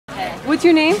What's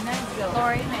your name?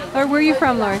 Lori. Or where are you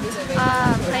from, Lori?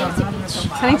 Huntington Beach.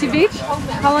 Huntington Beach?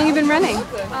 How long have you been running?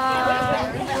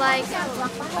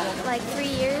 Like 3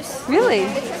 years. Really?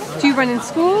 Do you run in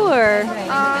school or?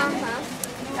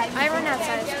 I run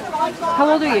outside of school. How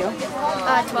old are you?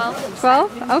 12.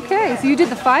 12? Okay, so you did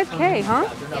the 5K, huh?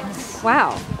 Yes.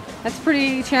 Wow, that's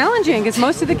pretty challenging because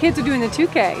most of the kids are doing the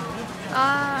 2K.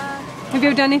 Have you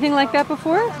ever done anything like that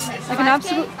before? Like an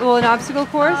 5K? obstacle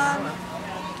course?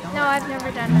 No, I've never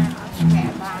done that.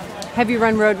 Have you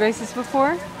run road races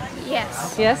before?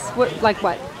 Yes. Yes? Like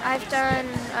what? I've done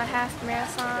a half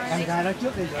marathon and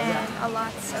a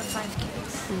lots of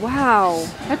 5Ks. Wow,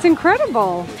 that's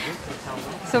incredible.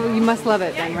 So you must love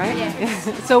it then, right?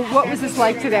 Yes. So what was this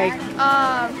like today?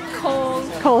 Cold.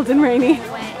 Cold and rainy?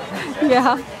 Wet.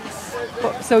 Yeah.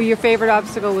 So your favorite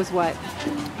obstacle was what?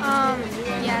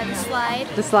 Yeah, the slide.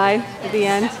 The slide at the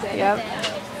end? Yep.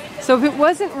 So if it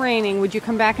wasn't raining, would you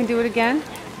come back and do it again?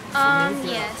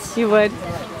 Yes. You would?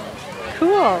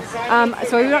 Cool.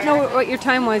 So we don't know what your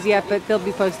time was yet, but they'll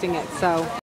be posting it, so.